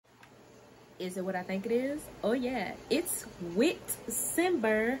Is it what I think it is? Oh yeah, it's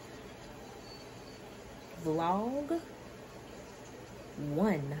Whitcember Vlog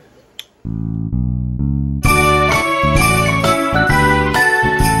 1.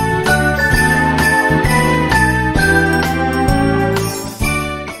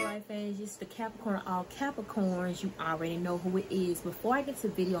 The Capricorn, all Capricorns, you already know who it is. Before I get to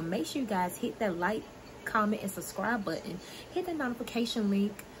the video, make sure you guys hit that like, comment, and subscribe button. Hit the notification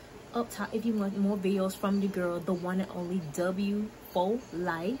link up top if you want more videos from your girl, the one and only W for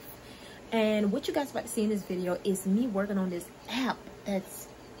Life. And what you guys about to see in this video is me working on this app that's,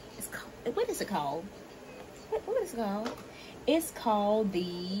 it's called, what is it called? What is it called? It's called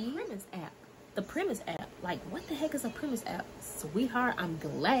the Premise app. The Premise app. Like, what the heck is a Premise app? Sweetheart, I'm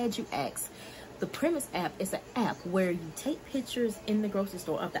glad you asked. The Premise app is an app where you take pictures in the grocery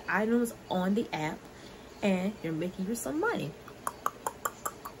store of the items on the app and you're making you some money.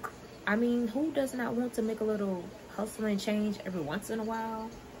 I mean, who does not want to make a little hustle and change every once in a while?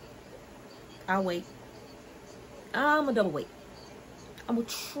 I'll wait. I'm a double wait. I'm a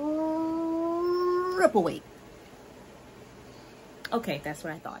triple wait. Okay, that's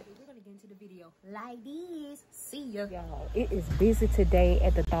what I thought. Into the video like this. See ya, y'all. It is busy today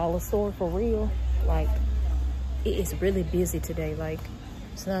at the dollar store, for real. Like, it is really busy today. Like,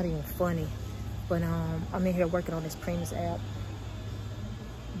 it's not even funny. But I'm in here working on this Premise app,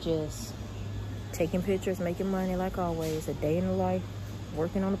 just taking pictures, making money like always. A day in the life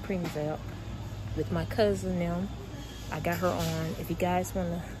working on the Premise app with my cousin now. I got her on. If you guys want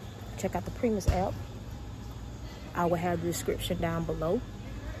to check out the Premise app, I will have the description down below.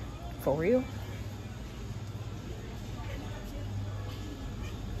 For real.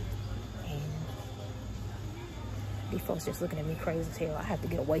 And these folks just looking at me crazy as hell. I have to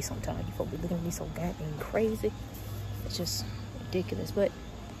get away sometimes. You folks be looking at me so goddamn crazy. It's just ridiculous. But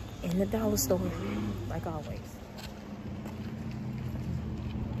in the dollar store, like always.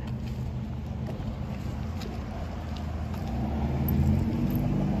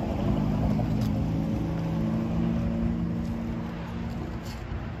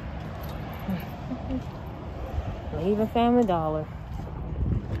 Even Family Dollar.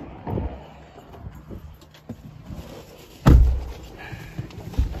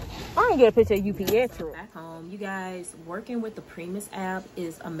 I didn't get a picture of UPS truck. Back home, you guys, working with the Premise app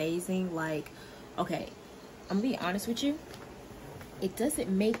is amazing. Like, okay, I'm gonna be honest with you. It doesn't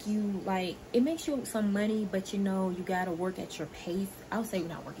make you, like, it makes you some money, but you know, you gotta work at your pace. I would say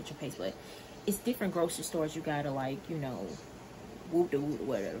not work at your pace, but it's different grocery stores. You gotta, like, you know, whoop the whoop,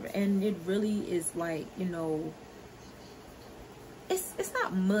 whatever. And it really is like, you know, it's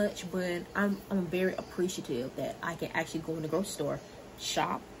not much, but I'm very appreciative that I can actually go in the grocery store,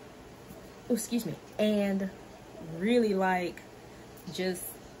 shop, oh, excuse me, and really, like, just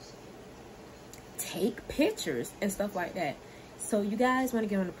take pictures and stuff like that. So you guys want to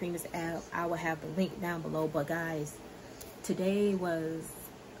get on the Premise app, I will have the link down below. But guys, today was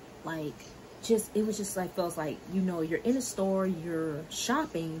like, it was just like, feels like, you know, you're in a store, you're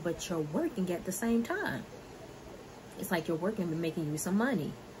shopping, but you're working at the same time. It's like you're working and making you some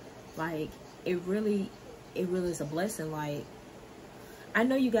money. Like, it really is a blessing. Like, I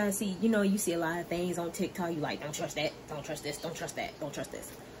know you guys see, you know, you see a lot of things on TikTok. You like, don't trust that, don't trust this, don't trust that, don't trust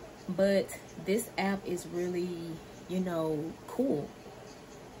this. But this app is really, you know, cool.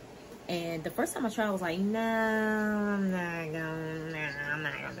 And the first time I tried, I was like, nah, I'm not gonna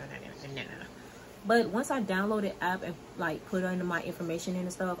do that. But once I downloaded the app and like put under my information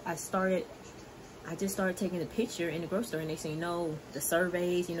and stuff, I just started taking the picture in the grocery store, and they say, you know, the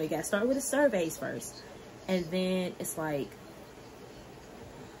surveys, you know, you gotta start with the surveys first. And then it's like,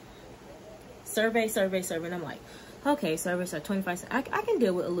 survey. And I'm like, okay, surveys are 25 cents. I can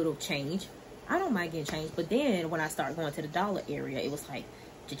deal with a little change. I don't mind getting change. But then when I start going to the dollar area, it was like,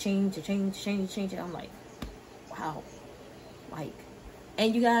 change. And I'm like, wow. Like,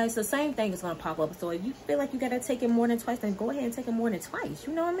 and you guys, the same thing is gonna pop up. So if you feel like you gotta take it more than twice, then go ahead and take it more than twice.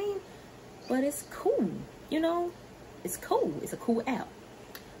 You know what I mean? But it's cool, you know, it's cool. It's a cool app.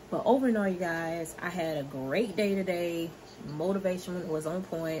 But over and all, you guys, I had a great day today. Motivation was on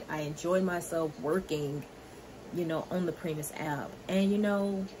point. I enjoyed myself working, you know, on the Premise app. And, you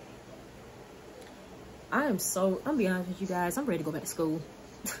know, I'm be honest with you guys, I'm ready to go back to school.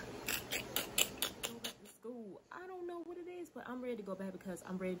 I don't know what it is, but I'm ready to go back because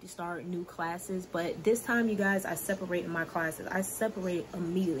I'm ready to start new classes. But this time, you guys, I separated my classes. I separated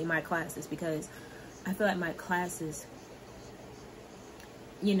immediately my classes because I feel like my classes,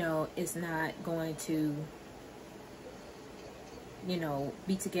 you know, is not going to, you know,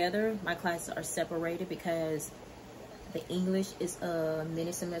 be together. My classes are separated because The English is a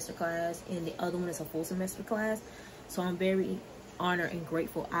mini semester class, and the other one is a full semester class. So I'm very honored and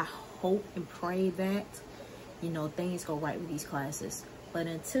grateful. I hope and pray that, you know, things go right with these classes. But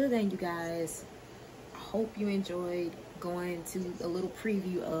until then, you guys, I hope you enjoyed going to a little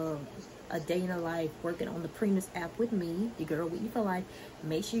preview of a day in the life working on the Primus app with me, your girl Whitney for Life.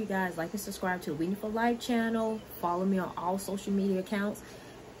 Make sure you guys like and subscribe to the Whitney for Life channel. Follow me on all social media accounts.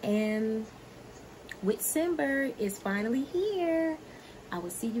 And Whitcember is finally here. I will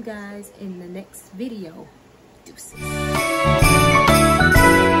see you guys in the next video. Deuces.